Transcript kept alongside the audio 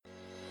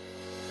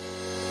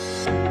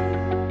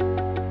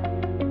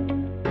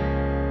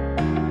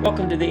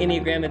Welcome to the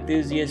Enneagram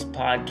Enthusiast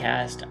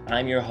Podcast.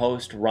 I'm your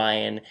host,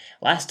 Ryan.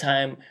 Last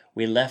time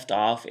we left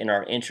off in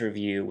our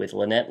interview with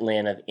Lynette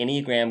Lynn of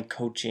Enneagram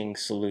Coaching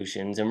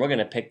Solutions, and we're going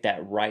to pick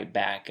that right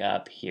back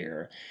up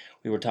here.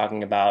 We were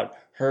talking about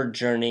her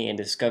journey in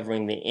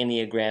discovering the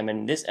Enneagram, and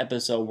in this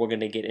episode we're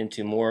going to get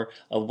into more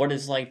of what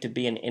it's like to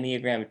be an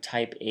Enneagram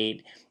Type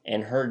 8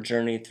 and her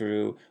journey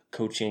through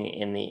coaching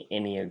in the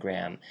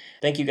Enneagram.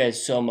 Thank you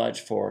guys so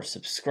much for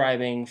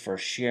subscribing, for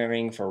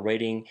sharing, for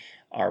rating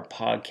our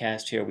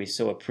podcast here. We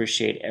so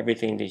appreciate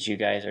everything that you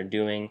guys are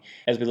doing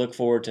as we look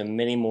forward to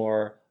many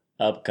more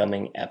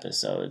upcoming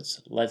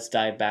episodes. Let's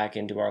dive back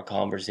into our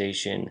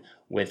conversation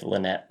with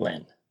Lynette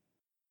Lynn.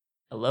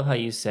 I love how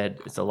you said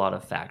it's a lot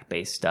of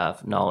fact-based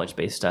stuff,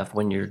 knowledge-based stuff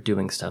when you're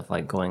doing stuff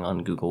like going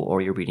on Google or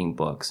you're reading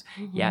books.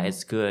 Mm-hmm. Yeah,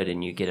 it's good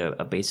and you get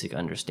a basic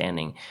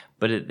understanding,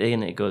 but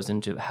then it goes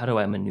into how do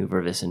I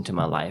maneuver this into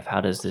my life?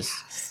 How does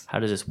this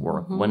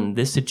work? Mm-hmm. When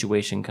this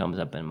situation comes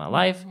up in my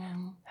life,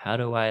 how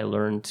do I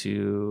learn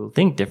to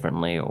think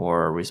differently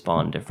or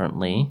respond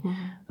differently?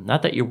 Mm-hmm.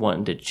 Not that you're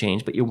wanting to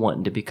change, but you're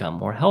wanting to become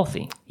more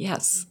healthy.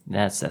 Yes.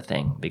 That's the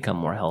thing, become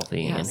more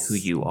healthy and who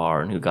you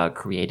are and who God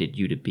created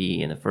you to be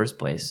in the first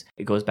place.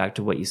 It goes back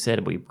to what you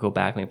said. We go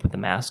back and we put the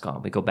mask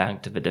on. We go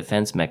back to the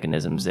defense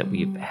mechanisms that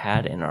we've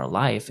had in our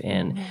life.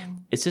 And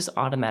it's this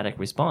automatic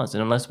response.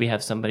 And unless we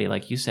have somebody,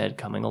 like you said,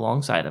 coming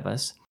alongside of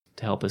us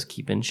to help us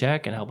keep in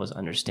check and help us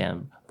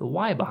understand the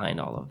why behind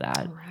all of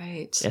that.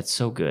 Right. It's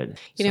so good.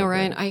 You know,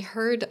 Ryan, I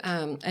heard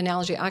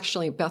analogy.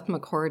 Actually, Beth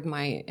McCord,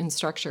 my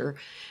instructor,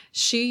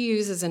 she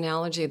uses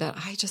analogy that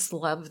I just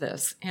love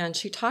this. And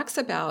she talks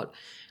about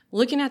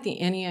looking at the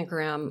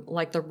Enneagram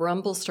like the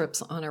rumble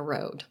strips on a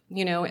road.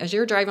 You know, as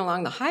you're driving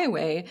along the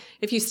highway,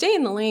 if you stay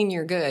in the lane,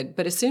 you're good.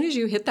 But as soon as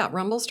you hit that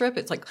rumble strip,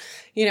 it's like,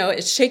 you know,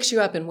 it shakes you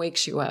up and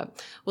wakes you up.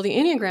 Well, the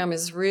Enneagram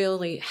is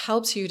really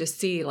helps you to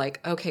see like,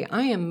 okay,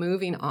 I am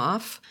moving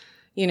off,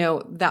 you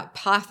know, that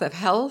path of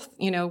health,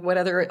 you know,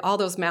 whatever, all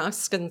those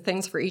masks and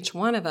things for each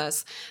one of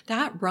us,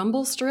 that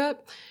rumble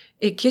strip,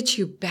 it gets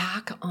you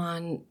back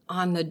on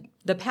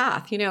the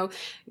path. You know,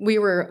 we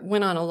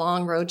went on a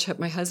long road trip,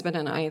 my husband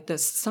and I,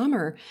 this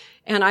summer,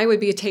 and I would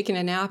be taking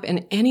a nap,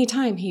 and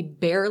anytime he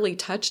barely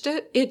touched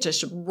it, it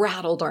just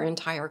rattled our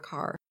entire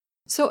car.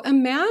 So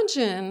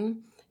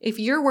imagine if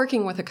you're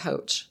working with a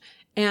coach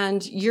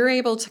and you're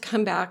able to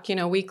come back, you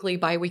know, weekly,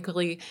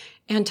 biweekly,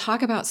 and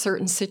talk about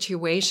certain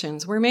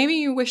situations where maybe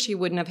you wish you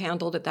wouldn't have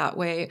handled it that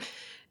way.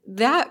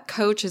 That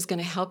coach is going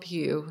to help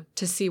you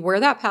to see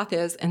where that path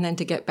is and then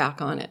to get back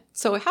on it.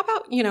 So how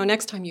about, you know,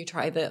 next time you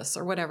try this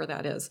or whatever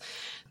that is.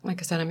 Like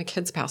I said, I'm a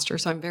kids pastor,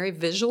 so I'm very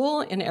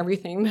visual in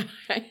everything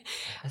that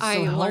I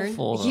learn.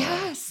 Helpful,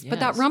 yes, but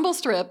that rumble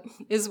strip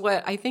is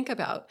what I think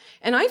about.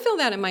 And I feel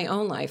that in my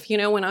own life. You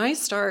know, when I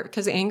start,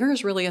 because anger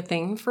is really a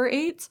thing for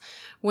 8s,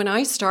 when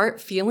I start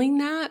feeling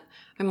that,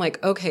 I'm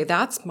like, okay,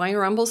 that's my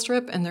rumble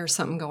strip and there's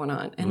something going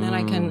on. And then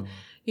I can,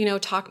 you know,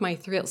 talk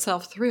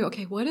myself through,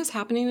 okay, what is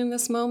happening in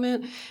this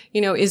moment?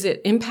 You know, is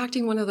it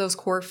impacting one of those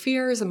core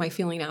fears? Am I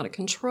feeling out of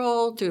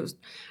control?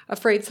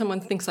 Afraid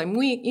someone thinks I'm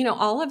weak? You know,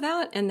 all of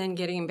that, and then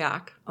getting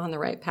back on the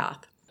right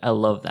path. I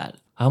love that.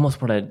 I almost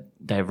want to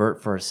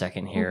divert for a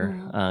second here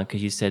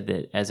because you said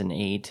that as an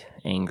 8,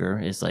 anger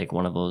is like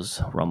one of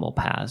those rumble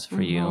paths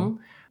for you.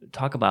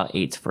 Talk about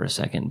 8s for a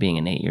second, being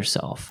an 8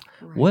 yourself.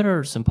 Right. What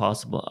are some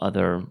possible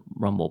other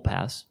rumble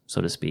paths, so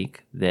to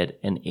speak, that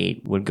an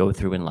 8 would go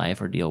through in life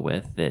or deal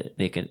with that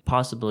they could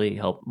possibly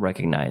help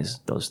recognize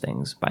those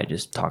things by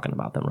just talking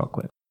about them real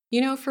quick? You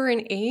know, for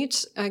an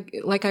 8,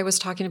 like I was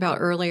talking about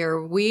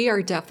earlier, we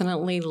are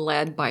definitely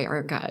led by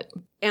our gut.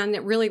 And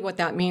really what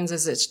that means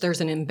is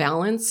there's an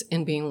imbalance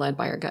in being led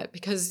by our gut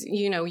because,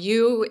 you know,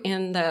 you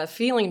in the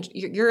feeling,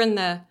 you're in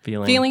the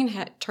feeling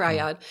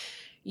triad.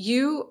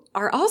 You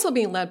are also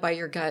being led by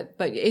your gut,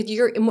 but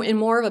you're in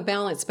more of a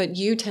balance, but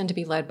you tend to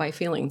be led by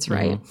feelings,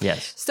 right? Mm-hmm.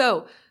 Yes.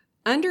 So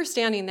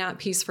understanding that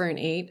piece for an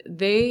 8,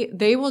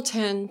 they will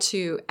tend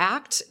to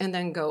act and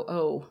then go,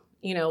 oh,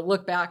 you know,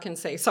 look back and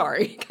say,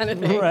 sorry, kind of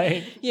thing.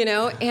 Right. You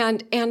know,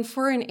 and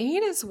for an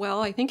 8 as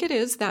well, I think it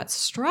is that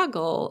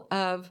struggle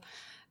of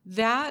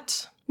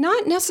that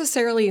not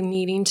necessarily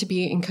needing to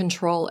be in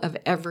control of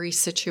every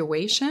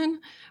situation,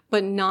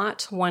 but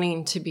not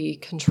wanting to be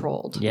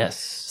controlled. Yes.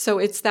 So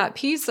it's that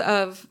piece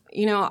of,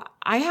 you know,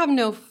 I have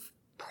no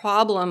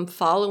problem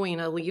following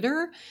a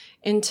leader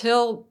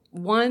until,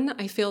 one,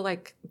 I feel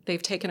like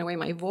they've taken away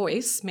my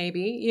voice,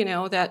 maybe, you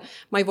know, that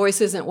my voice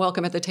isn't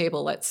welcome at the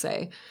table, let's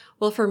say.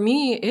 Well, for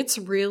me, it's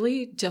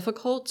really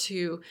difficult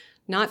to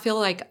not feel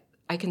like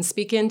I can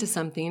speak into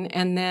something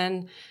and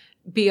then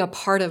be a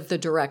part of the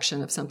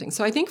direction of something.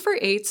 So I think for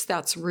 8s,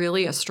 that's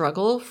really a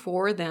struggle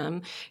for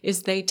them,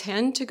 is they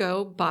tend to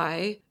go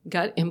by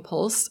gut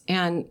impulse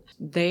and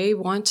they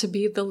want to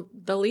be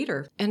the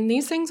leader. And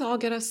these things all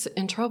get us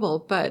in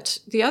trouble. But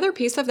the other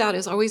piece of that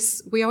is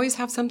we always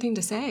have something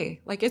to say.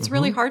 Like, it's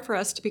really hard for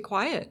us to be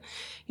quiet.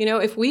 You know,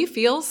 if we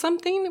feel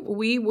something,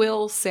 we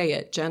will say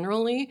it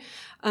generally.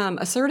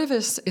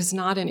 Assertiveness is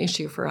not an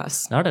issue for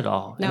us. Not at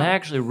all. No. And I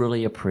actually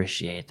really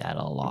appreciate that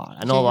a lot.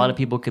 I know a lot of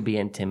people could be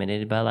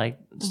intimidated by like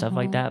stuff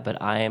like that,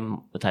 but I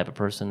am the type of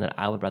person that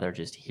I would rather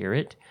just hear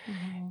it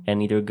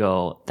and either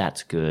go,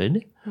 that's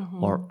good,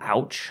 or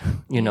ouch,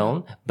 you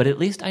know, but at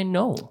least I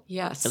know.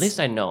 Yes. At least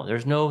I know.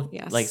 There's no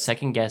like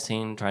second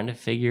guessing, trying to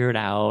figure it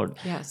out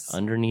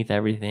underneath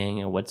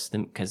everything and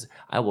because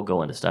I will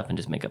go into stuff and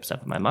just make up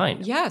stuff in my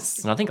mind.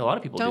 Yes. And I think a lot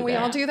of people Don't do we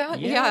that. all do that?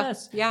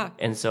 Yes. Yeah.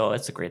 And so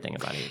that's the great thing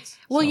about it.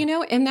 Well, you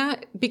know, and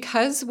that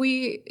because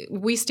we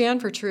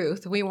stand for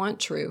truth, we want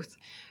truth.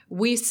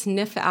 We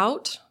sniff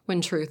out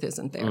when truth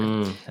isn't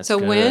there. So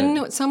good.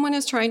 When someone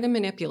is trying to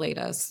manipulate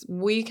us,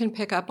 we can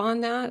pick up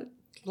on that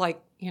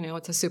like, you know,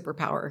 it's a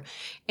superpower.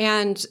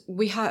 And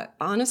we have,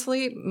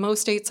 honestly,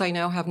 most states I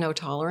know have no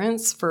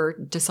tolerance for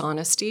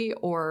dishonesty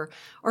or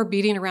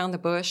beating around the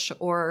bush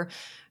or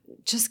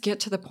just get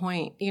to the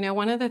point. You know,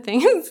 one of the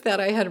things that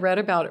I had read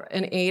about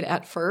an 8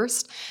 at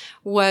first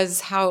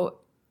was how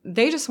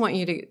they want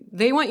you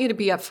to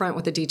be upfront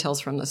with the details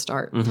from the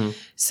start.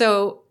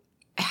 So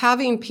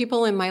having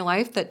people in my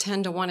life that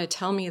tend to want to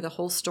tell me the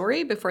whole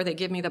story before they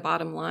give me the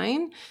bottom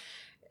line,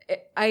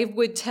 I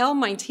would tell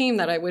my team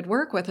that I would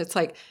work with, it's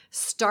like,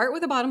 start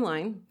with the bottom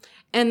line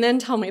and then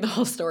tell me the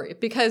whole story.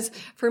 Because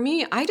for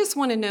me, I just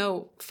want to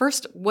know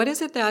first, what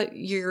is it that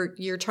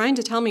you're trying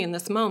to tell me in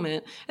this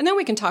moment? And then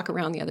we can talk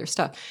around the other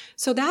stuff.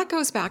 So that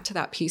goes back to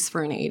that piece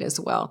for an 8 as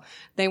well.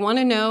 They want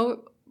to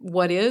know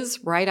what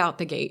is right out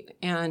the gate.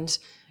 And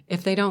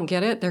if they don't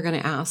get it, they're going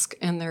to ask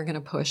and they're going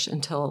to push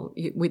until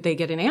they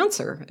get an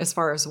answer as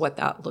far as what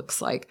that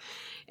looks like.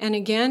 And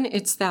again,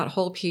 it's that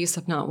whole piece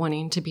of not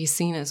wanting to be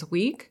seen as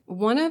weak.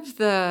 One of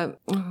the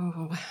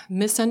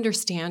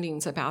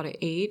misunderstandings about an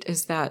 8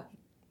 is that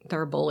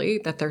they're a bully,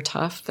 that they're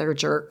tough, they're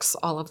jerks,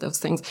 all of those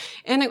things.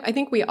 And I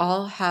think we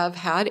all have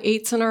had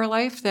 8s in our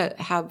life that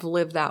have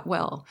lived that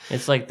well.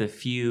 It's like the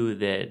few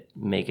that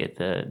make it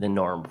the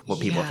norm,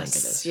 what people think it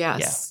is.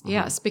 Yes,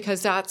 yes,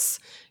 because that's,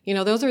 you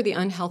know, those are the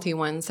unhealthy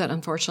ones that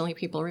unfortunately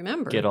people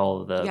remember. Get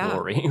all the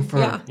glory.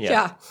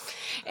 Yeah.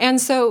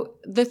 And so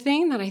the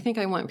thing that I think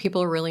I want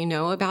people to really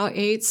know about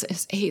 8s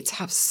is 8s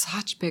have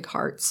such big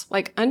hearts.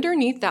 Like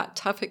underneath that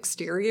tough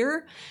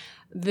exterior,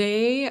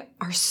 they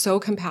are so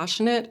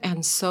compassionate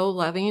and so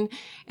loving.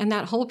 And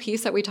that whole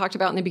piece that we talked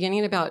about in the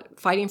beginning about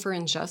fighting for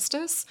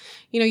injustice,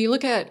 you know, you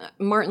look at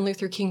Martin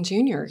Luther King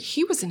Jr.,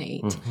 he was an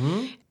 8.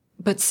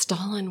 But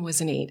Stalin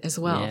was an 8 as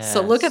well. Yes.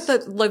 So look at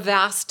the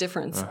vast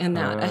difference in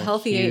that. A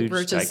healthy 8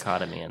 versus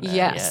dichotomy in that.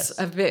 Yes,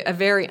 a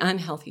very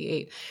unhealthy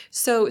 8.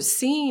 So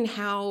seeing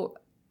how,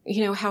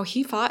 you know, how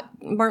he fought,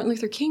 Martin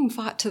Luther King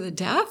fought to the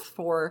death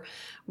for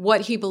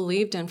what he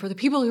believed in, for the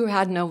people who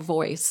had no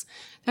voice.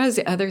 That is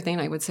the other thing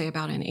I would say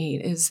about an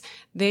 8 is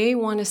they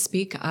want to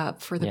speak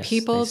up for the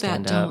people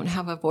that don't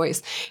have a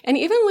voice. And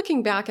even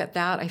looking back at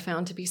that, I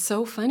found to be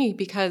so funny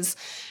because,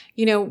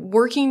 you know,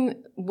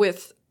 working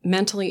with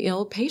mentally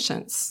ill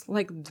patients,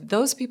 like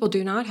those people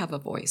do not have a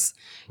voice,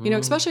 you know,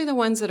 especially the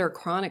ones that are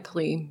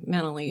chronically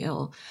mentally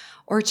ill.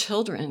 Or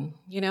children,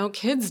 you know,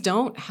 kids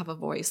don't have a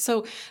voice.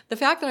 So the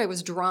fact that I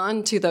was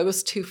drawn to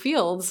those two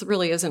fields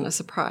really isn't a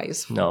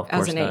surprise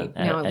as an 8.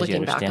 Now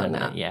looking back on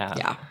that.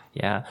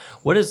 Yeah.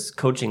 What does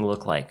coaching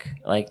look like?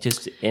 Like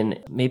just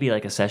in maybe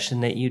like a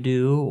session that you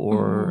do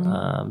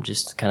or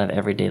just kind of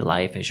everyday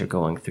life as you're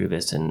going through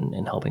this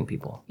and helping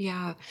people?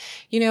 Yeah.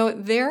 You know,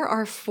 there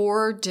are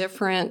 4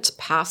 different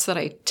paths that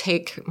I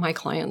take my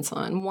clients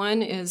on.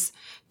 One is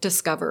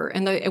discover.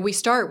 And we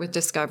start with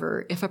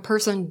discover. If a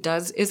person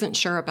isn't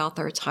sure about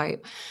their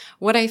type,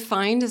 what I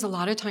find is a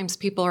lot of times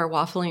people are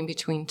waffling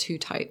between 2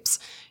 types.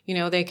 You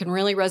know, they can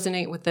really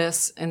resonate with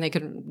this and they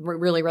can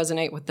really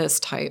resonate with this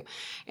type.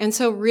 And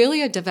so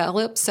really a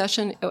develop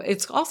session,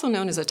 it's also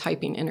known as a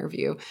typing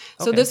interview.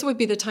 So this would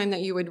be the time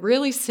that you would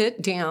really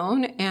sit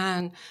down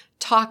and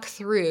talk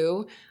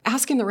through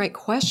asking the right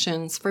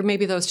questions for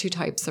maybe those 2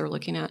 types they're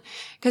looking at.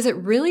 Because it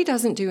really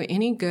doesn't do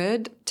any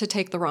good to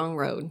take the wrong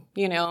road,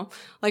 you know?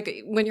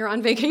 Like when you're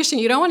on vacation,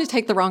 you don't want to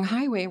take the wrong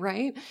highway,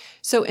 right?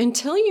 So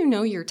until you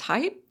know your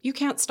type, you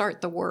can't start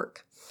the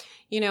work.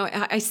 You know,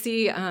 I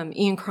see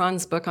Ian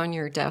Cron's book on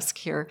your desk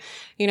here.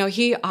 You know,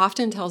 he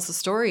often tells the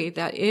story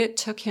that it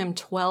took him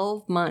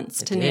 12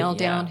 months to nail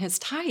down his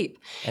type.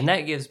 And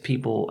that gives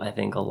people, I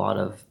think, a lot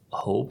of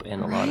hope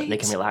and a lot of, they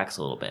can relax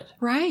a little bit.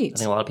 Right. I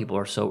think a lot of people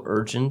are so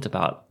urgent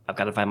about, I've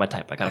got to find my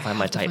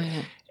type.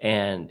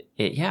 And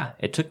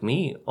it took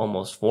me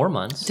almost 4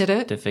 months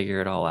to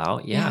figure it all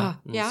out. Yeah.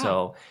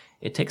 So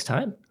it takes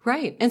time.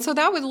 Right. And so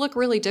that would look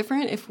really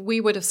different if we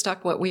would have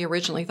stuck what we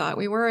originally thought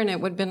we were, and it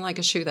would have been like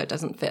a shoe that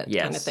doesn't fit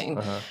kind of thing.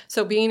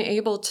 So being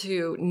able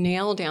to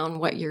nail down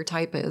what your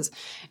type is.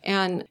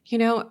 And, you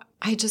know,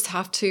 I just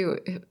have to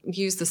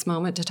use this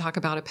moment to talk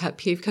about a pet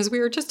peeve, because we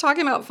were just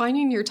talking about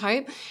finding your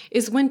type,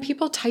 is when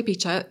people type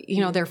each other,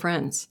 their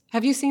friends.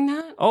 Have you seen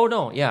that? Oh,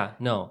 no. Yeah,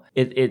 no.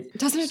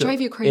 Doesn't it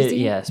drive you crazy?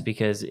 Yes,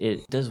 because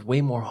it does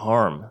way more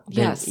harm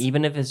than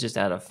even if it's just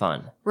out of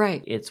fun.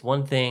 Right. It's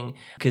one thing,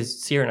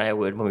 because Sierra and I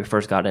when we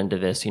first got into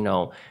this,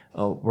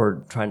 we're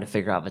trying to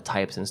figure out the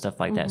types and stuff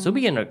like that. So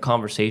we get in a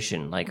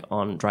conversation like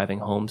on driving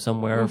home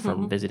somewhere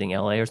from visiting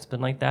LA or something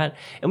like that.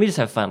 And we just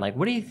have fun. Like,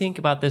 what do you think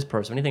about this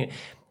person? What do you think?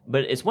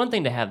 But it's one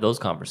thing to have those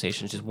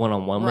conversations just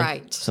one-on-one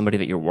with somebody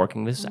that you're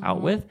working this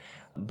out with.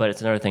 But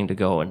it's another thing to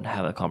go and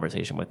have a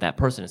conversation with that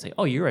person and say,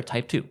 oh, you're a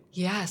type 2.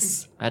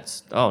 Yes.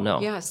 Oh, no.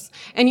 Yes.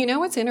 And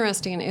what's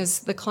interesting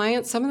is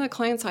some of the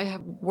clients I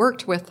have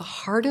worked with the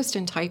hardest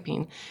in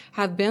typing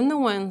have been the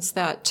ones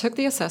that took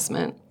the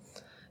assessment,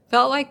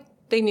 felt like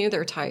they knew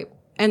their type,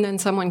 and then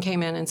someone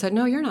came in and said,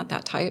 no, you're not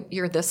that type,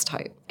 you're this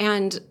type.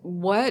 And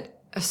what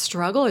a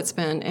struggle it's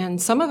been. And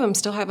some of them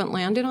still haven't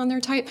landed on their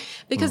type,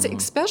 because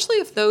especially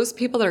if those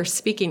people that are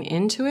speaking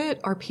into it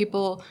are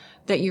people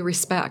that you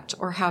respect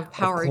or have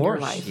power in your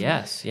life.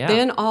 Yes. Yeah.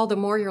 Then all the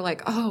more you're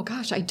like, oh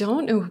gosh, I guess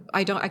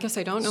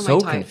I don't know my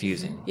type. So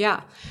confusing.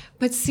 Yeah.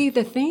 But see,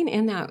 the thing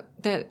in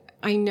that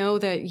I know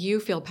that you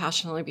feel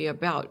passionately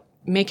about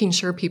making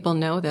sure people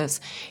know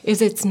this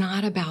is it's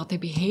not about the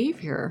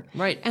behavior.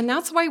 Right. And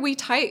that's why we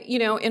type,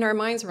 in our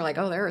minds, we're like,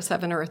 oh, they're a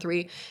 7 or a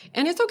 3.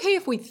 And it's okay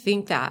if we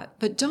think that,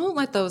 but don't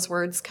let those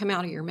words come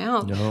out of your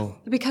mouth. No.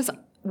 Because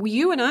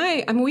you and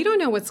I mean, we don't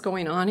know what's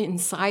going on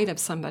inside of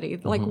somebody.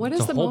 Like, what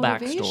is the whole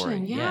motivation?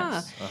 backstory. Yeah.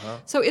 Yes.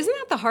 So isn't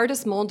that the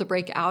hardest mold to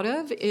break out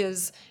of?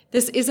 This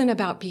isn't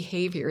about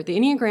behavior. The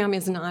Enneagram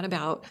is not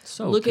about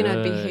looking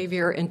at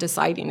behavior and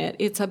deciding it.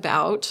 It's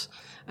about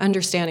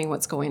understanding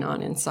what's going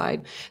on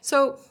inside.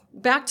 So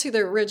back to the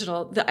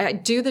original, I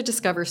do the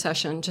discover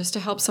session just to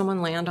help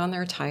someone land on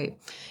their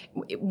type.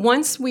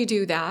 Once we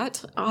do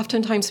that,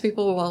 oftentimes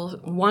people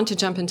will want to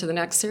jump into the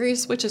next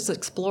series, which is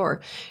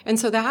explore. And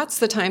so that's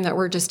the time that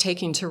we're just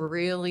taking to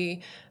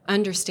really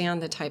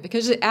understand the type.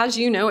 Because as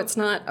you know, it's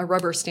not a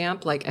rubber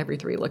stamp like every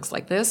 3 looks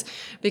like this,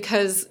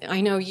 because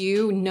I know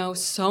you know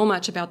so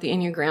much about the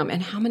Enneagram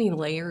and how many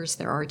layers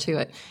there are to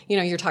it.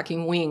 You're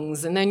talking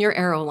wings, and then your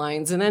arrow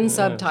lines, and then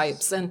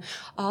subtypes, and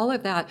all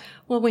of that.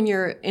 Well, when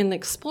you're in the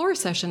explore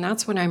session,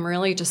 that's when I'm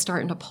really just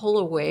starting to pull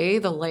away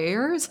the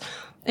layers.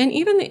 And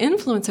even the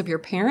influence of your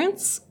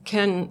parents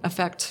can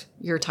affect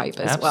your type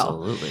as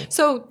well. Absolutely.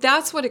 So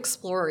that's what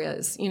Explore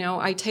is.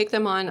 I take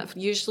them on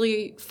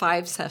usually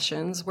 5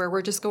 sessions where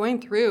we're just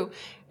going through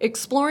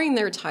exploring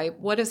their type.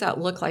 What does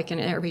that look like in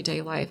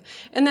everyday life?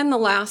 And then the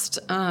last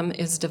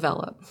is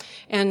Develop.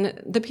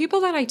 And the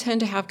people that I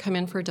tend to have come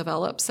in for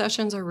Develop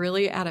sessions are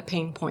really at a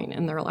pain point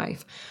in their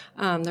life.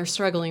 They're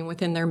struggling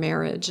within their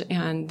marriage,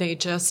 and they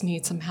just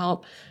need some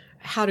help.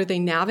 How do they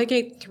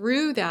navigate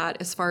through that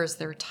as far as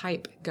their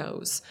type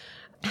goes?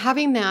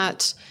 Having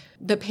that,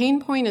 the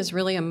pain point is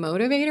really a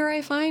motivator,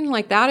 I find.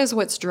 Like, that is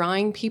what's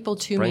drawing people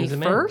to me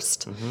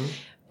first.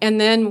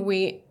 And then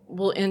we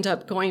will end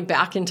up going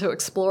back into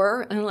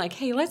Explorer and like,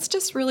 hey, let's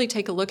just really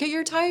take a look at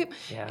your type.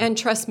 Yeah. And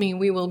trust me,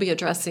 we will be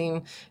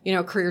addressing,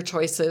 career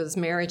choices,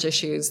 marriage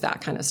issues,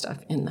 that kind of stuff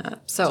in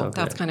that. So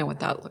that's kind of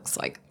what that looks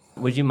like.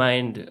 Would you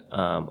mind,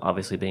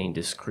 obviously being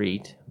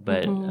discreet,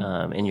 but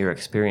in your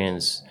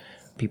experience,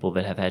 people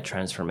that have had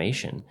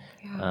transformation.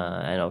 Yeah.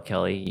 I know,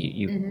 Kelly,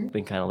 you've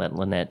been kind of letting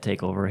Lynette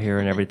take over here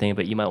and everything,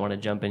 but you might want to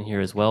jump in here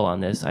as well on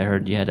this. I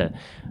heard you had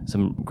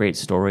some great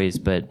stories,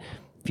 but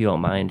if you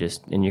don't mind,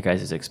 just in your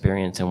guys'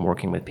 experience and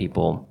working with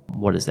people,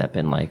 what has that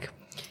been like?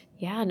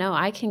 Yeah, no,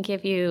 I can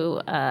give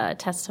you a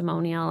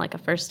testimonial, like a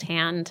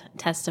firsthand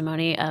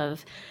testimony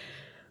of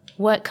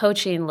what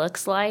coaching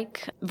looks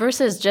like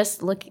versus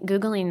just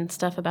Googling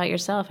stuff about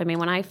yourself. I mean,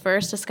 when I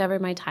first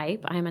discovered my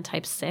type, I'm a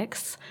type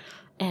 6.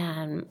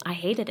 And I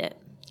hated it.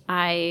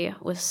 I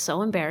was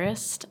so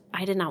embarrassed.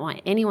 I did not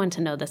want anyone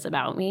to know this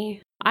about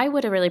me. I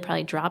would have really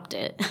probably dropped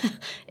it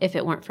if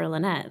it weren't for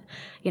Lynette.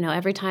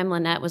 Every time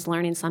Lynette was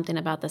learning something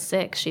about the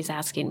 6, she's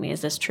asking me,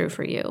 is this true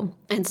for you?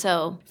 And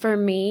so for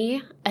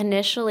me,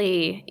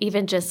 initially,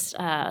 even just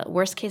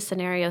worst case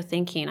scenario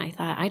thinking, I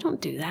thought, I don't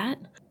do that.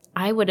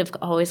 I would have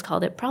always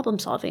called it problem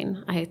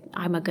solving.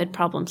 I'm a good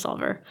problem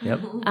solver. Yep.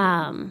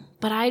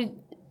 But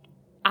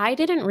I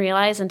didn't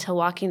realize until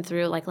walking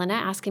through, like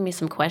Lynette asking me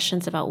some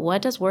questions about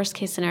what does worst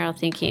case scenario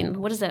thinking,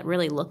 what does that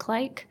really look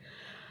like?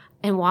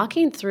 And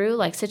walking through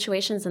like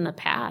situations in the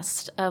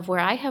past of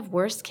where I have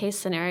worst case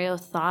scenario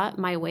thought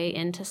my way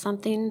into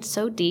something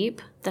so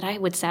deep that I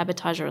would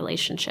sabotage a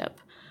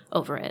relationship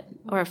over it,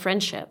 or a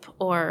friendship,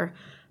 or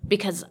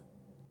because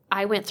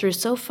I went through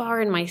so far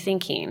in my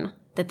thinking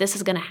that this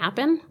is going to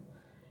happen.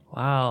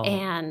 Wow.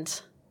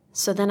 And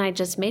so then I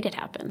just made it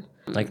happen.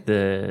 Like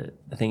the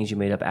things you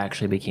made up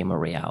actually became a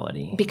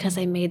reality. Because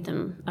I made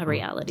them a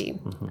reality.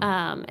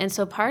 And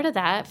so part of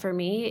that for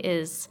me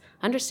is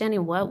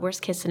understanding what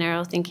worst case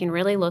scenario thinking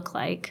really look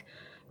like,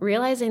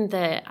 realizing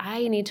that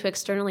I need to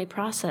externally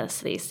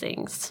process these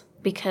things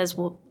because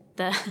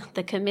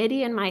the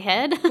committee in my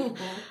head,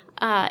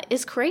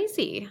 is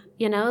crazy.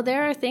 You know,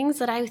 there are things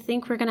that I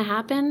think were going to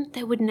happen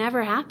that would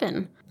never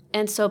happen.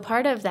 And so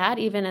part of that,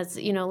 even as,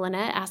 you know,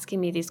 Lynette asking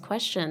me these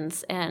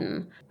questions,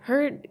 and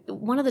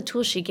one of the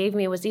tools she gave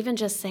me was even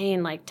just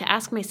saying, like, to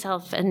ask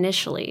myself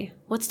initially,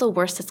 what's the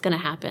worst that's going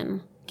to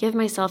happen? Give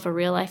myself a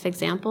real life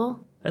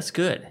example. That's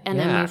good. And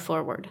then move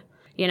forward.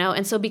 You know,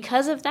 and so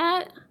because of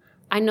that,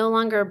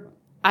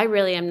 I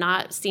really am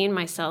not seeing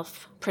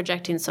myself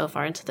projecting so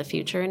far into the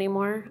future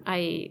anymore.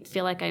 I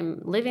feel like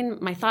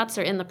my thoughts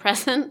are in the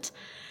present.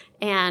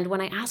 And when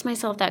I ask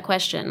myself that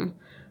question,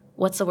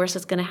 what's the worst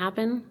that's going to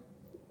happen?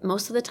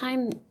 Most of the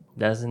time,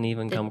 doesn't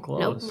even come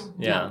close. Nope,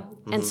 yeah. No.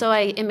 Mm-hmm. And so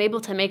I am able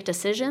to make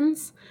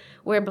decisions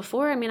where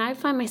before, I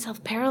find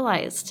myself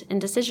paralyzed in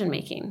decision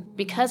making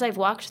because I've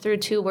walked through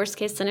 2 worst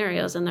case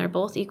scenarios and they're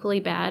both equally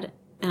bad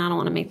and I don't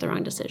want to make the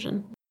wrong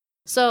decision.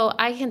 So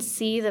I can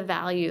see the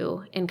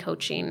value in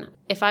coaching.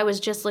 If I was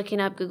just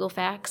looking up Google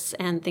Facts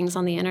and things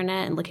on the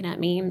internet and looking at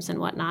memes and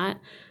whatnot,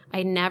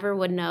 I never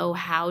would know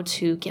how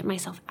to get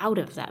myself out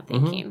of that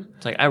thinking. Mm-hmm.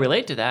 It's like, I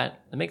relate to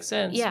that. That makes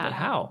sense. Yeah. But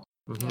how?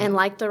 Mm-hmm. And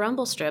like the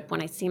rumble strip,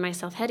 when I see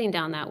myself heading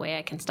down that way,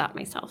 I can stop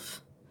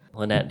myself.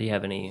 Lynette, do you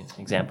have any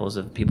examples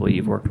of people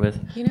you've worked with?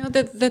 You know,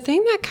 the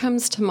thing that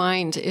comes to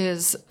mind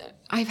is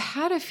I've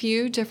had a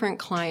few different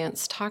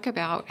clients talk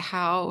about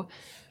how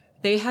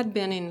they had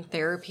been in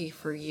therapy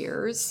for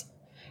years.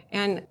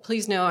 And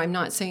please know, I'm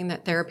not saying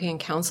that therapy and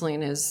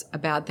counseling is a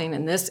bad thing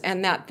and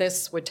that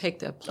this would take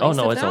the place of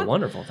that. Oh, no, it's a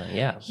wonderful thing,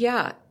 yeah.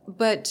 Yeah,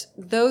 but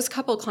those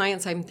couple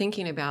clients I'm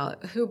thinking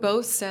about who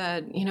both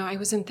said, you know, I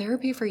was in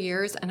therapy for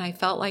years and I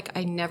felt like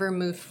I never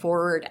moved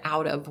forward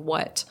out of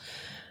what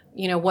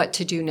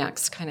to do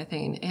next kind of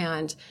thing.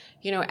 And,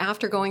 you know,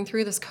 after going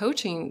through these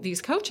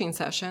coaching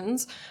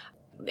sessions,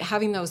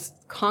 having those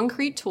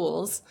concrete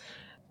tools,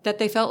 that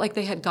they felt like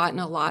they had gotten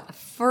a lot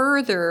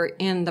further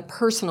in the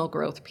personal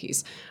growth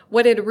piece.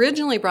 What had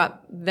originally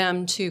brought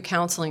them to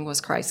counseling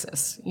was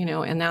crisis, you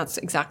know, and that's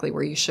exactly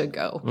where you should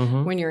go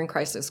when you're in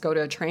crisis. Go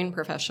to a trained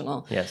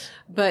professional. Yes.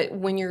 But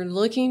when you're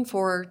looking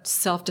for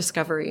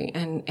self-discovery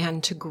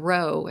and to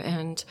grow,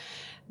 and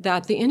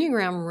that the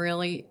Enneagram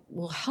really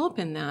will help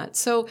in that.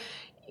 So,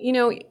 you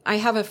know, I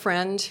have a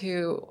friend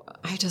who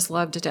I just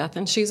love to death,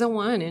 and she's a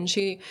 1, and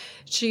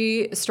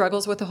she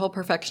struggles with the whole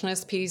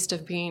perfectionist piece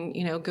of being,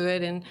 you know,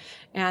 good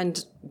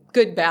and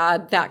good,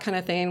 bad, that kind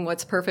of thing,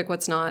 what's perfect,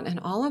 what's not, and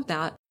all of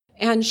that.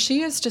 And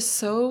she is just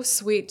so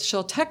sweet.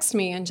 She'll text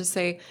me and just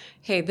say,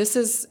 hey, this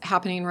is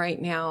happening right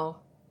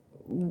now.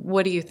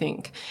 What do you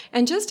think?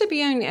 And just to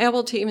be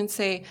able to even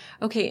say,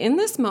 okay, in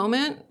this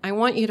moment, I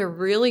want you to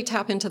really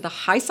tap into the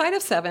high side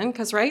of 7,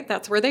 because, right,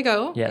 that's where they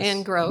go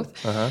in growth.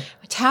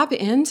 Tap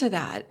into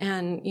that.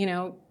 And, you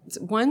know,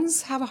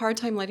 1s have a hard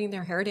time letting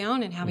their hair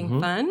down and having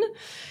fun.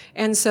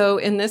 And so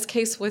in this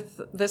case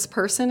with this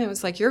person, it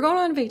was like, you're going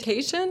on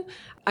vacation.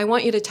 I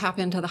want you to tap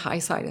into the high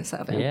side of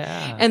 7.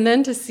 Yeah. And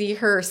then to see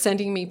her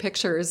sending me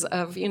pictures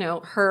of, you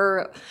know,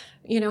 her,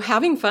 you know,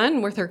 having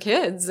fun with her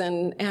kids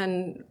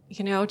and,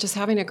 you know, just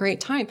having a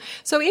great time.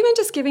 So even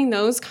just giving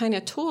those kind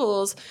of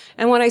tools.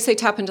 And when I say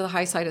tap into the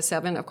high side of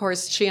 7, of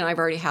course, she and I have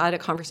already had a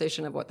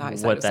conversation of what the high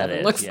side of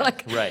 7 looks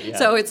like. Right. Yeah.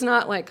 So it's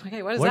not like,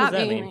 okay, what does that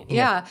mean?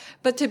 Yeah.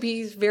 But to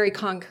be very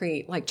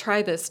concrete, like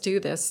try this, do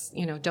this,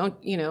 you know,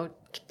 don't, you know,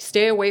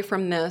 stay away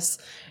from this.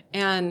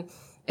 And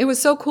it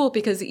was so cool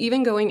because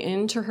even going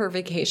into her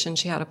vacation,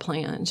 she had a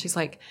plan. She's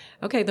like,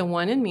 okay, the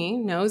 1 in me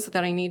knows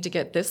that I need to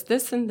get this,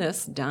 this, and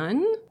this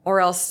done,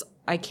 or else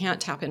I can't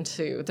tap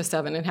into the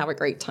 7 and have a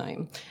great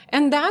time.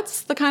 And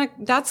that's the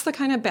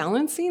kind of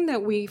balancing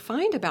that we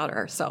find about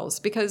ourselves.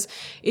 Because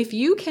if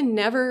you can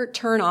never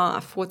turn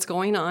off what's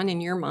going on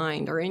in your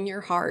mind or in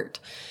your heart,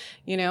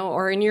 you know,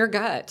 or in your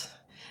gut,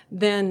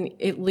 then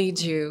it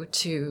leads you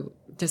to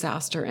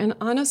disaster. And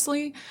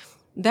honestly,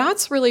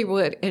 that's really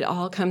what it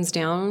all comes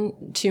down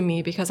to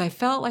me, because I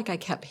felt like I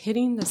kept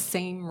hitting the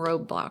same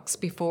roadblocks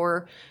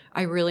before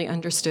I really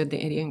understood the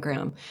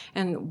Enneagram.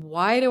 And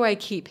why do I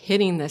keep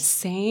hitting the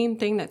same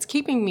thing that's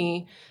keeping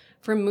me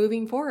from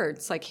moving forward?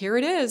 It's like, here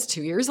it is,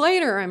 2 years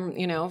later, I'm,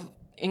 you know,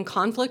 in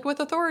conflict with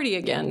authority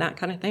again, that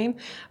kind of thing.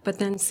 But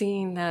then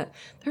seeing that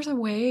there's a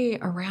way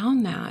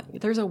around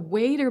that. There's a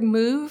way to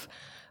move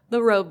the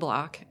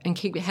roadblock and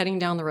keep heading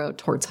down the road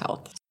towards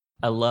health.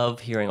 I love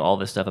hearing all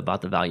this stuff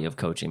about the value of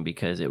coaching,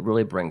 because it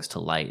really brings to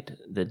light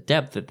the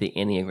depth that the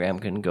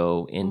Enneagram can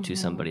go into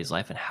somebody's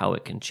life and how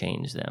it can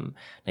change them.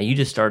 Now, you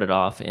just started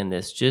off in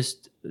this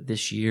just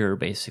this year,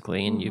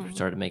 basically, and you've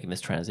started making this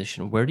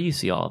transition. Where do you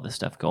see all of this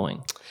stuff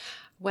going?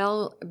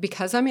 Well,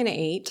 because I'm an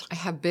 8, I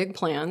have big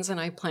plans, and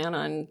I plan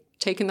on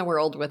taking the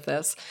world with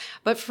this.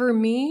 But for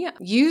me,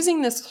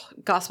 using this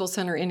Gospel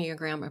Center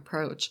Enneagram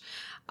approach,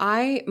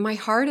 my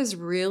heart is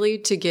really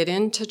to get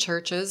into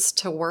churches,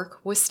 to work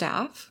with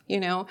staff, you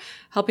know,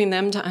 helping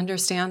them to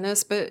understand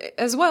this, but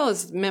as well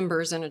as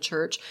members in a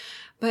church.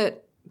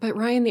 But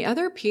Ryan, the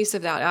other piece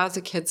of that, as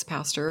a kids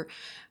pastor,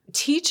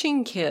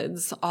 teaching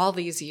kids all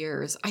these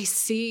years, I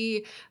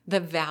see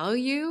the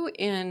value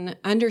in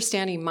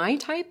understanding my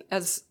type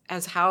as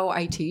as how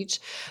I teach,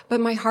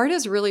 but my heart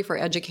is really for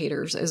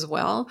educators as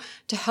well,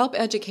 to help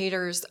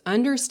educators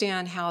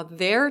understand how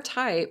their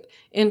type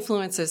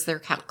influences their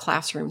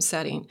classroom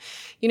setting.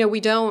 You know,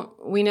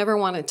 we never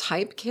want to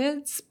type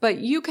kids, but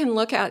you can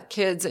look at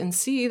kids and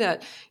see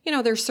that, you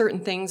know, there's certain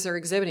things they're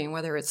exhibiting,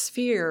 whether it's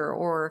fear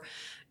or,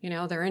 you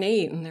know, they're an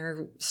 8 and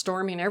they're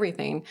storming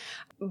everything.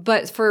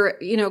 But for,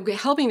 you know,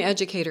 helping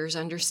educators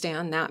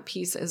understand that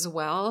piece as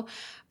well.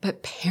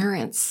 But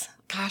parents,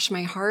 gosh,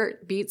 my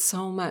heart beats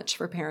so much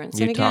for parents.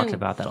 You talked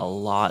about that a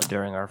lot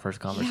during our first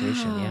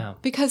conversation. Yeah.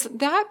 Because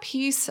that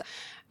piece,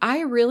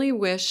 I really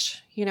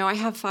wish, you know, I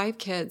have 5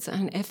 kids,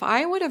 and if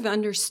I would have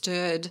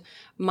understood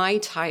my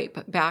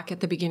type back at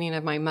the beginning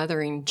of my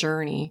mothering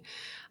journey,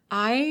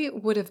 I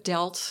would have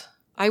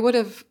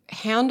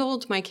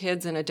handled my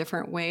kids in a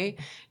different way,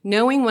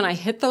 knowing when I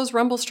hit those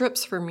rumble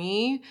strips for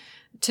me,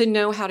 to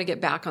know how to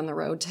get back on the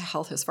road to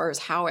health as far as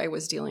how I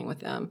was dealing with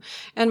them.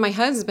 And my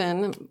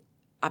husband,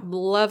 I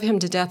love him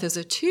to death as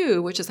a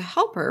 2, which is a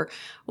helper.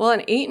 Well,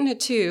 an 8 and a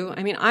 2,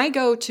 I mean, I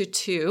go to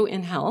 2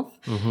 in health,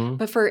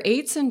 but for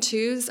 8s and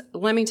 2s,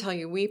 let me tell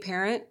you, we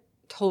parent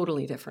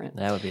totally different.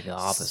 That would be the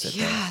opposite.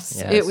 Yes,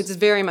 it was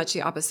very much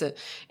the opposite.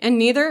 And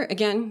neither,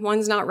 again,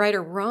 one's not right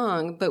or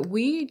wrong, but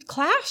we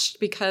clashed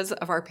because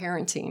of our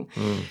parenting.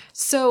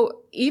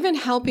 So even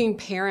helping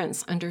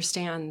parents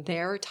understand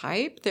their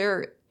type,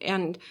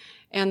 and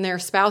their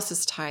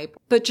spouse's type,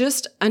 but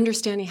just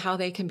understanding how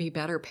they can be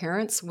better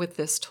parents with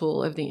this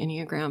tool of the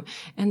Enneagram.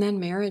 And then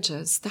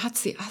marriages,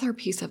 that's the other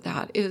piece of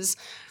that is,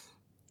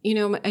 you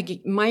know,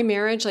 my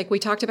marriage, like we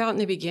talked about in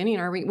the beginning,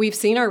 we've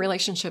seen our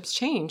relationships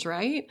change,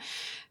 right?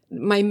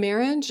 My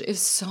marriage is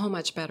so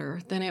much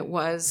better than it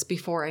was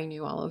before I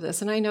knew all of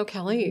this. And I know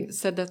Kelly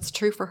said that's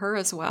true for her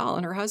as well.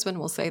 And her husband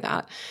will say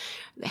that.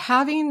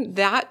 Having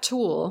that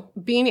tool,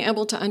 being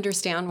able to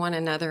understand one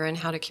another and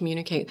how to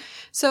communicate.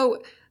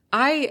 So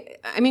I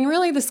mean,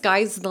 really the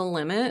sky's the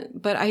limit,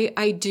 but I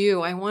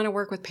want to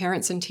work with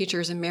parents and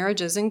teachers and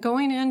marriages and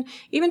going in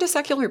even to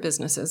secular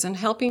businesses and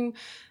helping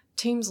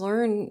teams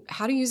learn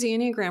how to use the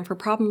Enneagram for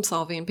problem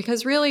solving.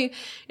 Because really,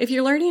 if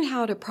you're learning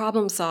how to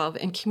problem solve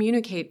and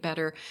communicate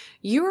better,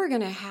 you are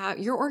going to have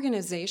your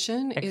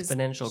organization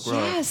exponential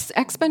growth. Yes,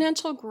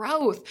 exponential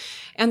growth.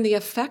 And the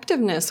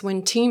effectiveness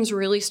when teams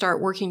really start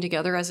working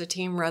together as a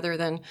team rather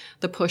than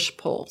the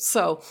push-pull.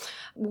 So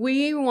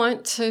we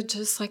want to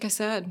just, like I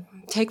said,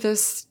 take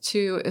this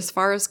to as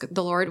far as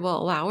the Lord will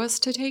allow us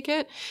to take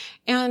it.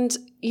 And,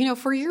 you know,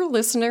 for your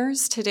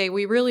listeners today,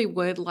 we really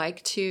would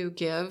like to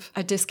give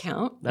a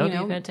discount. That would be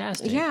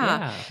fantastic.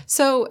 Yeah.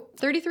 So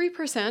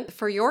 33%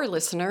 for your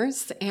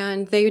listeners,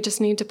 and they just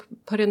need to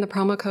put in the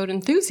promo code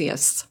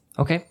enthusiasts.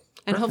 Okay.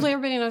 And hopefully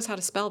everybody knows how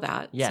to spell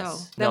that. Yes. So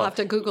they'll have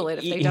to Google it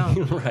if they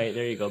don't. Right.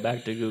 There you go.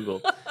 Back to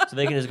Google. So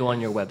they can just go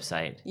on your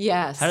website.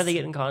 Yes. How do they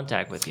get in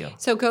contact with you?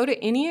 So go to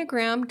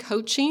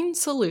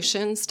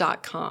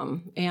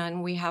EnneagramCoachingSolutions.com,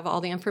 and we have all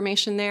the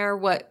information there,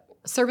 what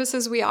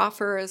services we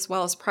offer, as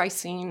well as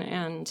pricing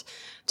and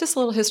just a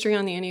little history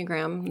on the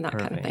Enneagram and that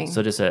kind of thing.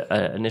 So just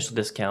an initial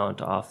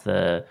discount off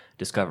the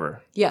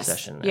Discover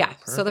session. Yeah.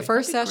 Perfect. So the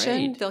first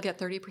session, great. they'll get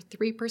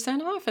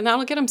 33% off, and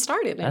that'll get them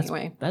started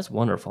anyway. That's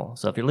wonderful.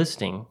 So if you're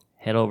listening,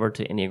 head over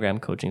to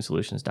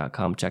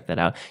EnneagramCoachingSolutions.com. Check that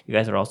out. You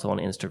guys are also on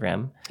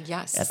Instagram.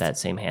 Yes. At that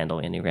same handle,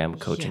 Enneagram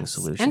Coaching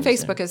Solutions. And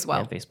Facebook as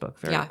well. And Facebook.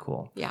 Very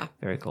cool. Yeah.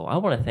 Very cool. I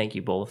want to thank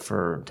you both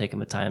for taking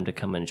the time to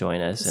come and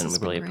join us. And we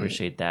really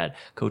appreciate that.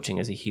 Coaching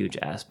is a huge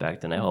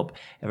aspect. And I hope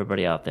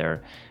everybody out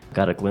there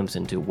got a glimpse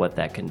into what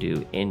that can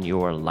do in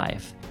your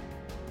life.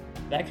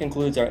 That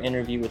concludes our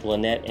interview with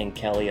Lynette and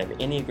Kelly of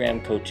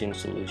Enneagram Coaching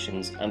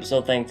Solutions. I'm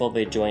so thankful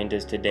they joined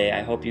us today.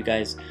 I hope you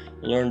guys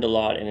learned a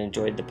lot and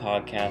enjoyed the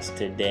podcast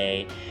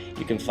today.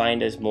 You can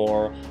find us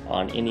more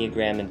on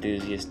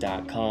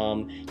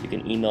EnneagramEnthusiast.com. You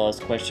can email us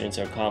questions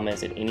or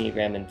comments at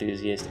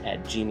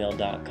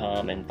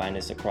EnneagramEnthusiast@gmail.com and find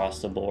us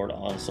across the board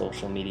on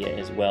social media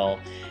as well.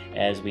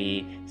 As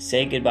we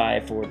say goodbye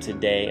for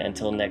today,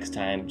 until next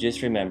time,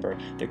 just remember,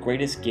 the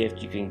greatest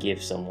gift you can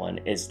give someone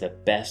is the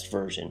best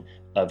version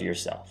of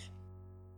yourself.